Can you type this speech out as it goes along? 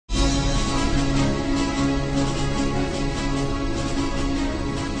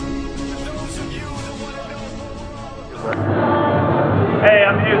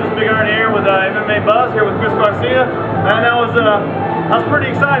Big Iron here with MMA Buzz here with Chris Garcia, and that was pretty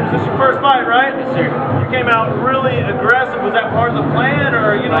exciting. Was this your first fight, right? Yes, sir. You came out really aggressive. Was that part of the plan,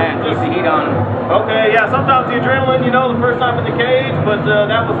 or you know? Keep the heat on. Okay, yeah. Sometimes the adrenaline, you know, the first time in the cage, but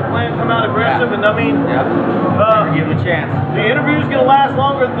that was the plan. Come out aggressive, yeah. And I mean, give him a chance. The interview's gonna last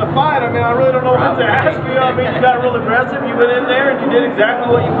longer than the fight. I mean, I really don't know what to ask you. I mean, you got real aggressive. You went in there and you did exactly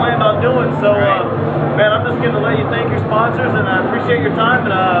what you planned on doing. So, man, I'm just gonna let you thank your sponsors, and I appreciate your time.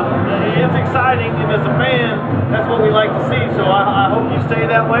 And it's exciting, and as a fan, that's what we like to see. So I hope you stay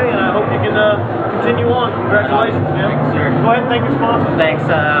that way, and I hope you can continue on. Congratulations, man. Thanks, sir. Go ahead and thank your sponsors. Thanks,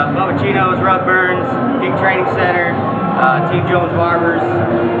 Bubba Chino's, Rub Burns, Geek Training Center, Team Jones Barbers,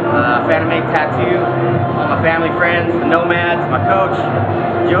 Phantom 8 Tattoo, all my family friends, the Nomads, my coach,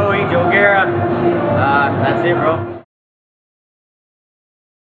 Joey, Joe Guerra. That's it, bro.